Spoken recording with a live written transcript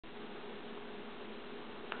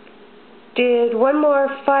did one more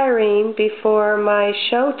firing before my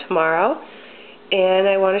show tomorrow, and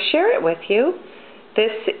I want to share it with you.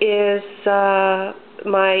 This is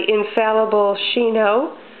my infallible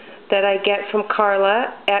Chino that I get from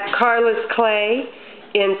Carla at Carla's Clay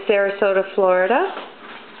in Sarasota, Florida.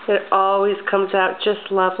 It always comes out just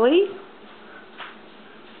lovely.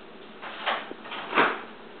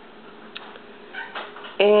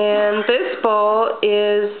 And this bowl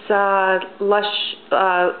is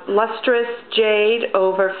lustrous jade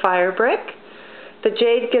over fire brick. The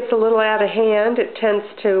jade gets a little out of hand. It tends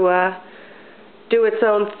to do its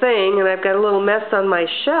own thing, and I've got a little mess on my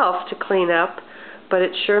shelf to clean up, but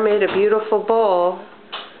it sure made a beautiful bowl.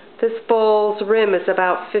 This bowl's rim is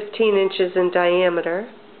about 15 inches in diameter.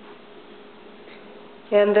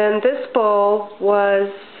 And then this bowl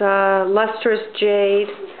was lustrous jade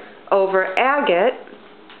over agate.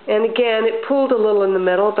 And again, it pooled a little in the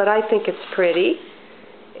middle, but I think it's pretty.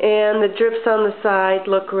 And the drips on the side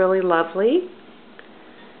look really lovely.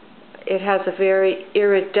 It has a very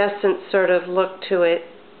iridescent sort of look to it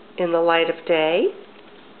in the light of day.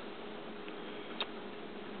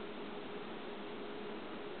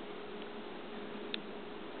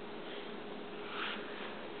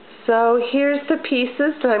 So here's the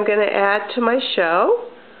pieces that I'm going to add to my show.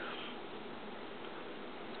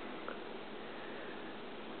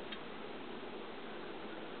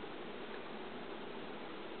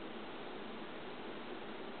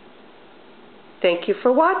 Thank you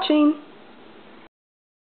for watching.